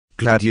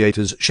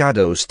Gladiators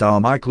Shadow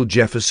star Michael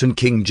Jefferson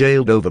King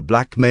jailed over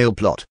blackmail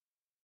plot.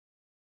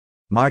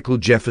 Michael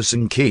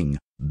Jefferson King,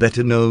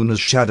 better known as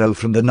Shadow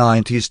from the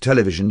 90s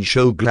television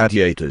show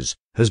Gladiators,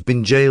 has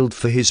been jailed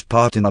for his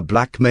part in a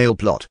blackmail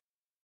plot.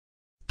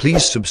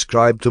 Please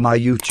subscribe to my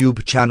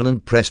YouTube channel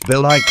and press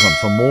bell icon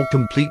for more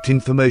complete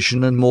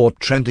information and more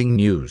trending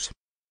news.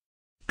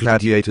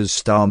 Gladiators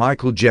star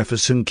Michael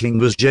Jefferson King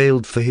was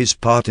jailed for his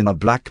part in a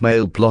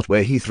blackmail plot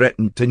where he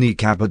threatened to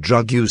kneecap a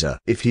drug user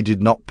if he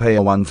did not pay a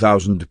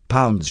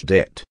 £1,000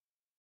 debt.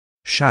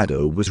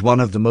 Shadow was one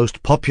of the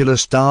most popular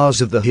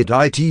stars of the hit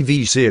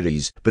ITV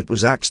series, but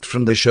was axed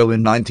from the show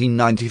in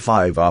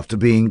 1995 after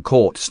being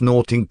caught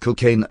snorting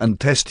cocaine and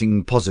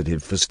testing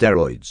positive for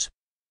steroids.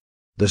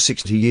 The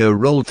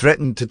 60-year-old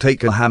threatened to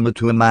take a hammer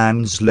to a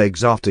man's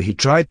legs after he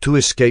tried to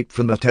escape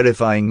from a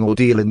terrifying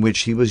ordeal in which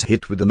he was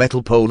hit with a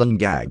metal pole and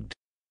gagged.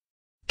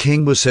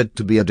 King was said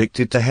to be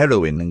addicted to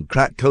heroin and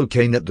crack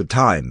cocaine at the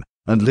time,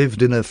 and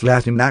lived in a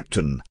flat in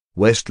Acton,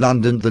 West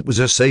London that was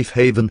a safe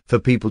haven for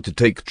people to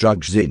take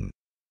drugs in.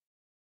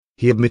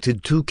 He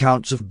admitted 2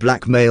 counts of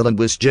blackmail and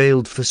was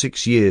jailed for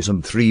 6 years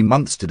and 3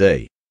 months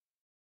today.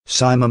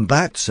 Simon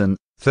Batson,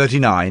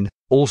 39,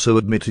 also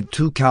admitted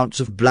 2 counts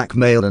of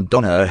blackmail, and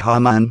Donna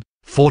Harman,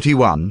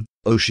 41,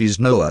 Oshis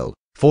Noel,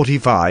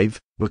 45,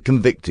 were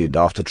convicted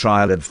after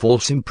trial of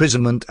false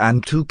imprisonment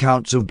and 2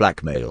 counts of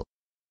blackmail.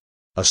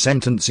 A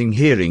sentencing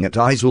hearing at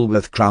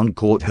Isleworth Crown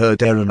Court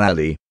heard Aaron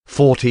Ali,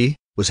 40,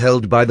 was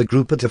held by the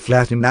group at a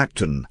flat in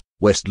Acton,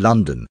 West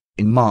London,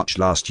 in March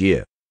last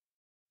year.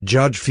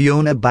 Judge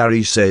Fiona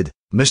Barry said,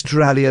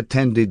 Mr. Ali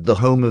attended the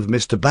home of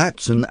Mr.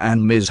 Batson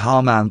and Ms.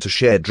 Harman to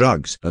share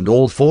drugs, and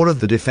all 4 of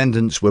the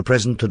defendants were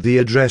present at the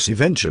address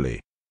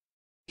eventually.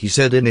 He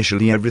said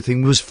initially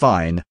everything was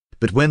fine,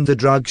 but when the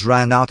drugs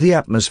ran out the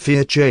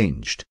atmosphere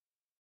changed.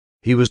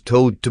 He was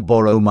told to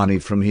borrow money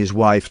from his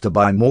wife to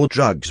buy more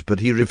drugs,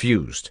 but he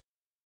refused.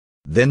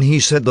 Then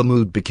he said the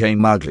mood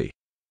became ugly.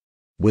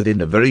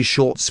 Within a very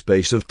short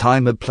space of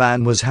time a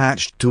plan was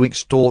hatched to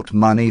extort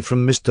money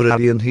from Mr.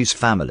 Ali and his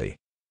family.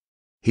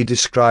 He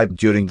described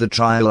during the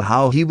trial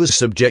how he was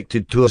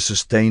subjected to a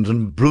sustained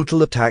and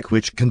brutal attack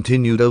which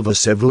continued over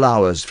several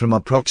hours from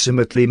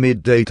approximately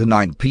midday to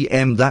 9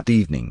 p.m. that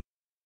evening.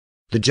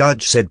 The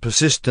judge said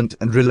persistent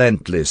and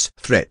relentless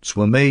threats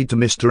were made to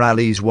Mr.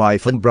 Ali's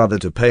wife and brother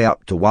to pay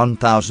up to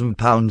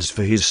 £1,000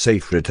 for his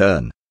safe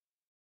return.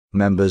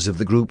 Members of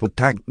the group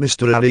attacked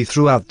Mr. Ali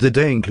throughout the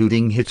day,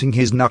 including hitting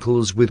his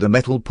knuckles with a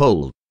metal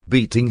pole,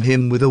 beating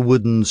him with a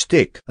wooden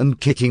stick,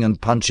 and kicking and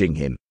punching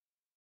him.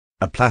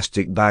 A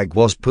plastic bag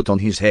was put on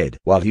his head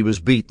while he was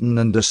beaten,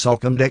 and a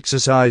sock and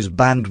exercise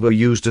band were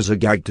used as a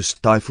gag to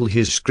stifle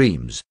his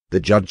screams,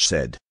 the judge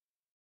said.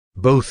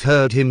 Both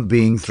heard him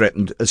being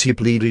threatened as he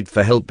pleaded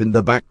for help in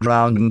the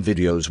background, and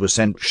videos were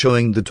sent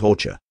showing the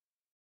torture.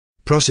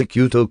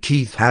 Prosecutor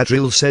Keith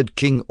Hadrill said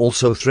King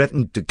also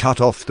threatened to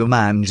cut off the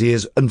man's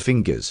ears and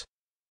fingers.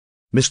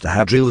 Mr.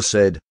 Hadrill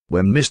said,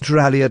 when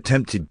Mr. Ali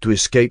attempted to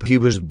escape he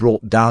was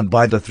brought down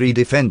by the 3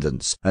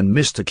 defendants, and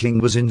Mr. King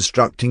was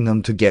instructing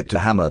them to get a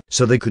hammer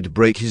so they could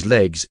break his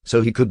legs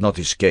so he could not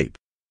escape.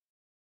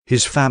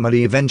 His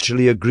family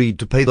eventually agreed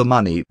to pay the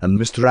money and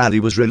Mr. Ali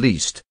was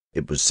released,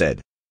 it was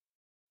said.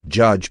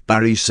 Judge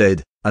Barry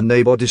said, a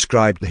neighbor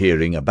described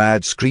hearing a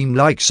bad scream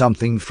like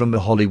something from a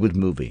Hollywood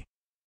movie.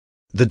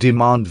 The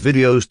demand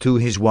videos to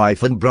his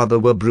wife and brother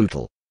were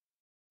brutal.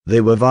 They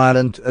were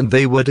violent and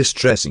they were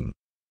distressing.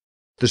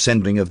 The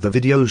sending of the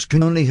videos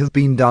can only have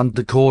been done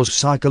to cause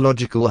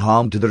psychological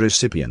harm to the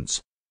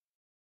recipients.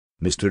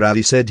 Mr.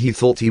 Ali said he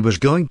thought he was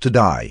going to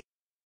die.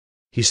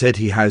 He said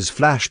he has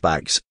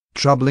flashbacks,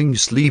 troubling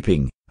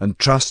sleeping, and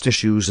trust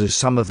issues as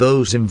some of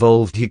those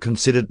involved he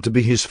considered to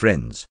be his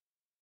friends.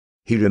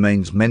 He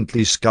remains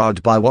mentally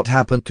scarred by what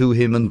happened to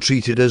him and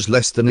treated as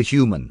less than a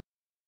human.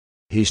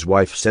 His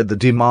wife said the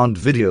demand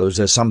videos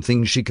are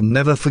something she can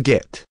never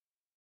forget.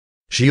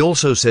 She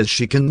also says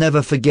she can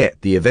never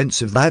forget the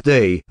events of that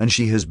day, and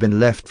she has been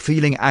left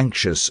feeling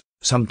anxious,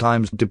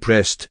 sometimes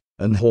depressed,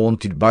 and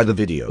haunted by the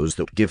videos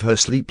that give her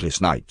sleepless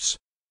nights.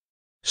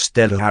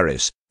 Stella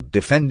Harris,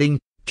 defending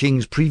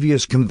King's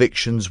previous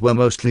convictions were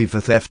mostly for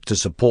theft to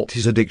support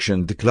his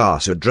addiction to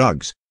class A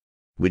drugs,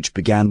 which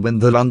began when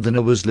the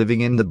Londoner was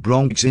living in the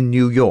Bronx in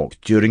New York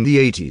during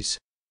the 80s.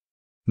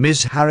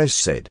 Ms. Harris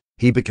said,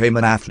 he became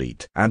an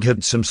athlete and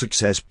had some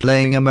success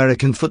playing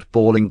American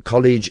football in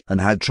college and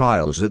had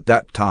trials at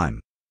that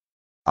time.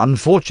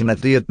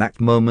 Unfortunately, at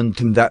that moment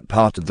in that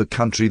part of the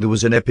country there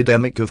was an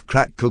epidemic of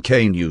crack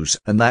cocaine use,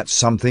 and that's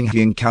something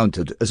he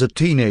encountered as a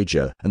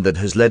teenager and that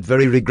has led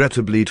very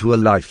regrettably to a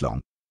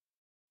lifelong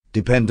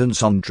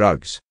dependence on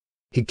drugs.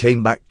 He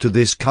came back to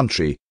this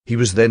country. He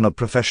was then a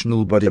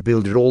professional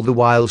bodybuilder, all the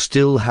while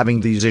still having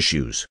these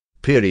issues,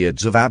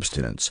 periods of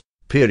abstinence,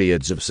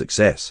 periods of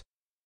success.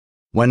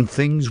 When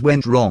things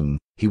went wrong,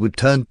 he would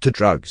turn to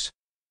drugs.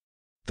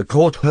 The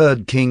court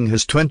heard King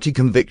has 20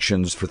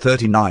 convictions for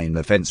 39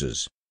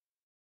 offences.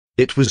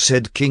 It was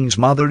said King's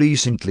mother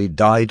recently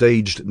died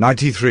aged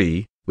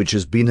 93, which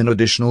has been an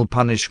additional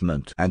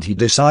punishment, and he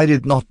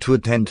decided not to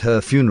attend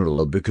her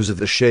funeral because of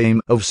the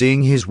shame of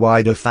seeing his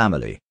wider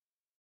family.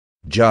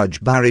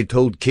 Judge Barry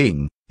told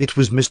King, "It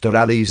was Mr.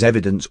 Ali's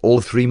evidence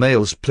all three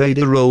males played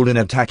a role in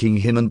attacking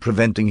him and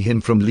preventing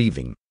him from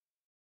leaving.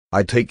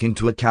 I take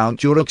into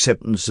account your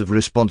acceptance of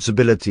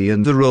responsibility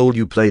and the role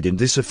you played in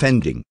this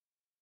offending.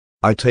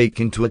 I take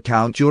into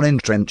account your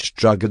entrenched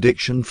drug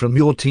addiction from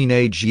your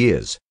teenage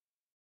years."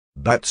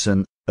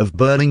 Batson, of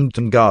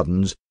Burlington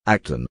Gardens,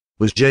 Acton,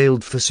 was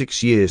jailed for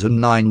 6 years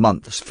and 9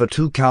 months for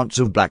 2 counts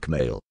of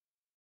blackmail.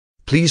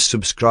 Please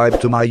subscribe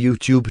to my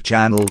YouTube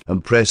channel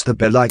and press the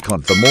bell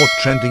icon for more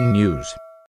trending news.